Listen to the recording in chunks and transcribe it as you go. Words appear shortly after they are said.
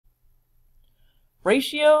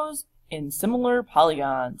Ratios in similar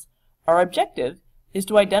polygons. Our objective is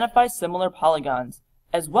to identify similar polygons,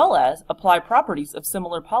 as well as apply properties of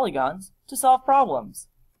similar polygons to solve problems.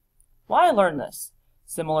 Why learn this?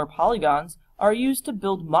 Similar polygons are used to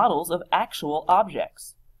build models of actual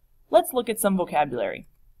objects. Let's look at some vocabulary.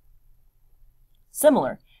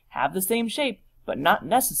 Similar, have the same shape, but not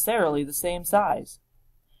necessarily the same size.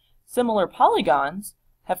 Similar polygons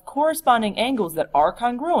have corresponding angles that are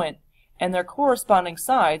congruent, and their corresponding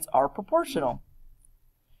sides are proportional.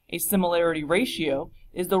 A similarity ratio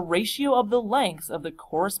is the ratio of the lengths of the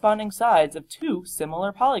corresponding sides of two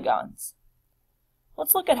similar polygons.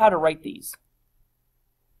 Let's look at how to write these.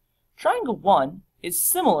 Triangle 1 is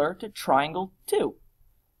similar to triangle 2.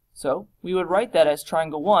 So we would write that as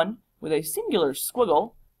triangle 1 with a singular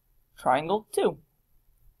squiggle, triangle 2.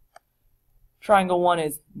 Triangle 1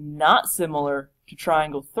 is not similar to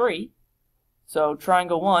triangle 3. So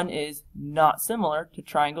triangle 1 is not similar to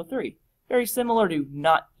triangle 3. Very similar to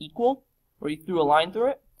not equal, where you threw a line through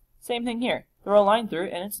it. Same thing here. Throw a line through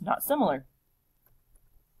it and it's not similar.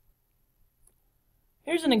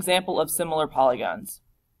 Here's an example of similar polygons.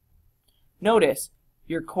 Notice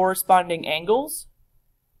your corresponding angles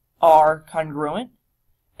are congruent,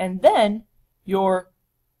 and then your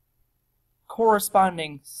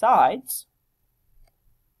corresponding sides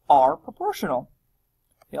are proportional.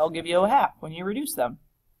 They'll give you a half when you reduce them.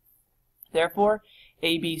 Therefore,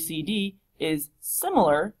 ABCD is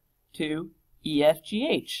similar to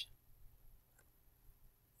EFGH.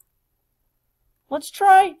 Let's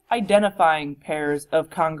try identifying pairs of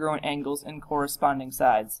congruent angles and corresponding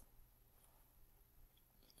sides.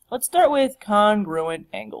 Let's start with congruent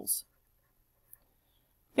angles.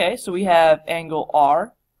 Okay, so we have angle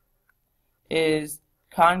R is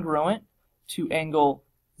congruent to angle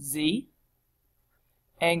Z.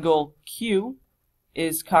 Angle Q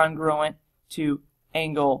is congruent to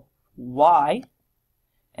angle Y.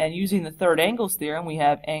 And using the third angles theorem, we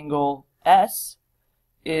have angle S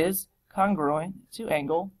is congruent to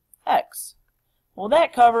angle X. Well,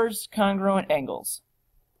 that covers congruent angles.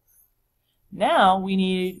 Now we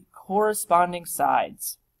need corresponding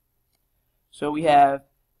sides. So we have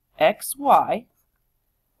XY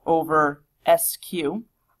over SQ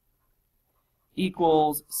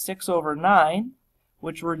equals 6 over 9,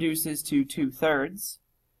 which reduces to 2/3.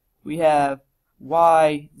 We have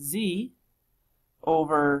YZ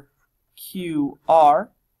over QR,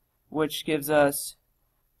 which gives us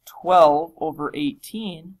 12 over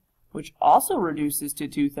 18, which also reduces to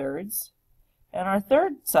 2/3. And our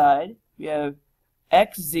third side, we have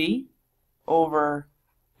XZ over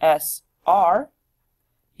SR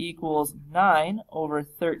equals 9 over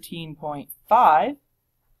 13.5,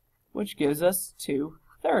 which gives us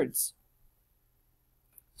 2/3.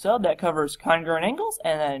 So that covers congruent angles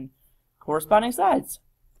and then corresponding sides.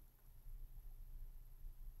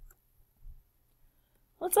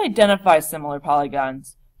 Let's identify similar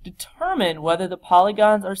polygons. Determine whether the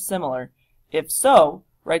polygons are similar. If so,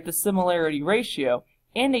 write the similarity ratio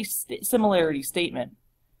and a similarity statement.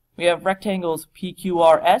 We have rectangles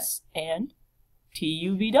PQRS and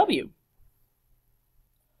TUVW.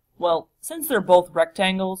 Well, since they're both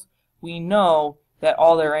rectangles, we know that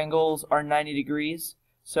all their angles are 90 degrees.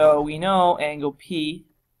 So we know angle P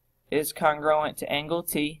is congruent to angle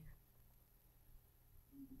T.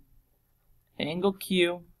 Angle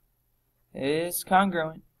Q is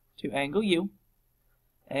congruent to angle U.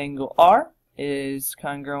 Angle R is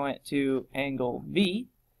congruent to angle V.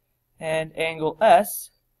 And angle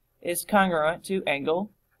S is congruent to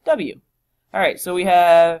angle W. Alright, so we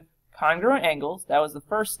have congruent angles. That was the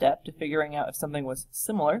first step to figuring out if something was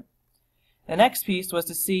similar. The next piece was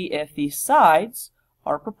to see if the sides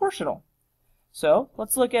are proportional. So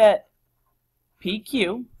let's look at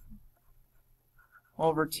PQ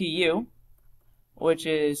over TU, which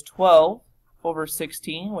is 12 over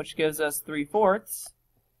 16, which gives us 3/4.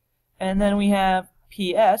 And then we have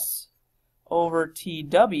PS over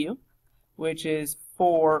TW, which is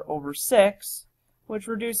 4 over 6, which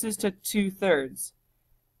reduces to 2/3.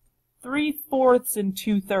 3/4 and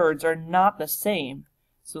 2/3 are not the same,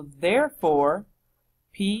 so therefore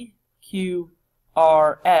PQRS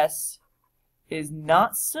is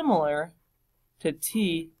not similar to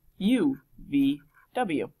TUVW.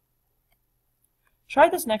 Try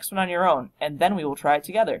this next one on your own, and then we will try it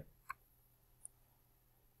together.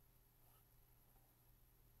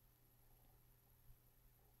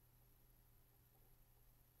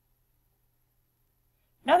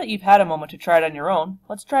 Now that you've had a moment to try it on your own,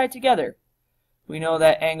 let's try it together. We know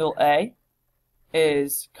that angle A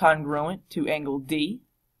is congruent to angle D.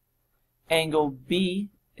 Angle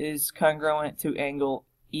B is congruent to angle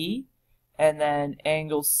E. And then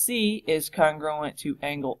angle C is congruent to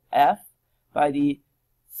angle F by the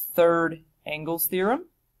third angles theorem.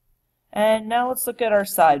 And now let's look at our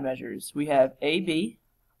side measures. We have AB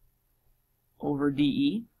over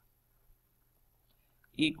DE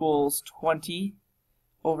equals 20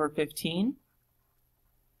 over 15,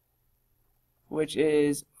 which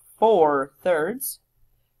is 4/3.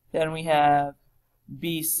 Then we have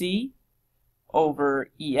BC over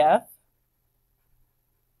EF,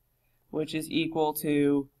 which is equal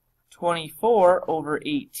to 24 over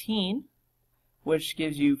 18, which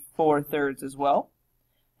gives you 4/3 as well.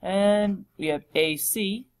 And we have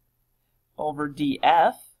AC over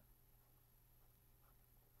DF,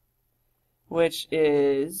 which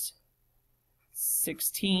is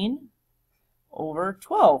 16 over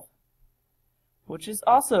 12, which is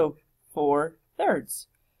also 4/3.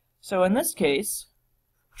 So in this case,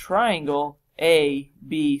 triangle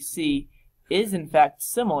ABC is in fact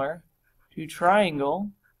similar to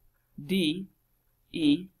triangle DEF.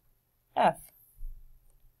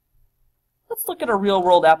 Let's look at a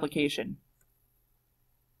real-world application.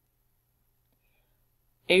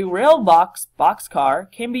 A rail boxcar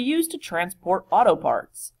can be used to transport auto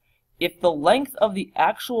parts. If the length of the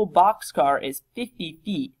actual boxcar is 50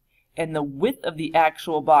 feet and the width of the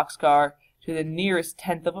actual boxcar to the nearest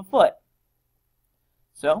tenth of a foot.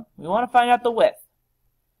 So, we want to find out the width.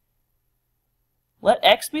 Let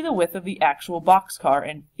x be the width of the actual boxcar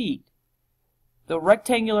in feet. The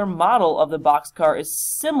rectangular model of the boxcar is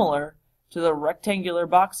similar to the rectangular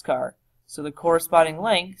boxcar, so the corresponding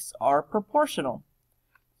lengths are proportional.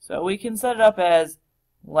 So we can set it up as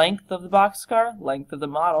length of the boxcar, length of the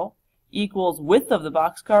model, equals width of the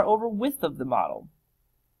boxcar over width of the model.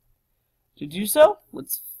 To do so,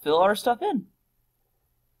 let's fill our stuff in.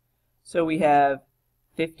 So we have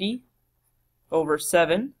 50 over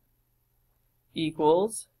 7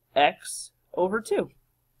 equals x over 2.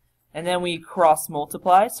 And then we cross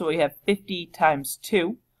multiply, so we have 50 times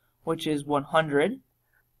 2, which is 100.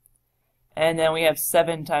 And then we have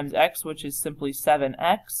 7 times x, which is simply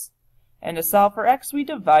 7x. And to solve for x, we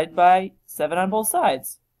divide by 7 on both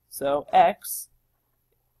sides. So x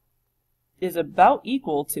is about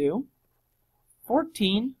equal to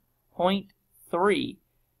 14.3.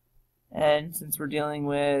 And since we're dealing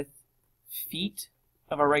with feet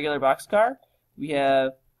of a regular boxcar, we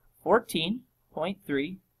have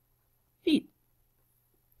 14.3 feet.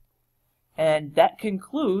 And that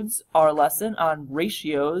concludes our lesson on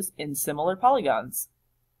ratios in similar polygons.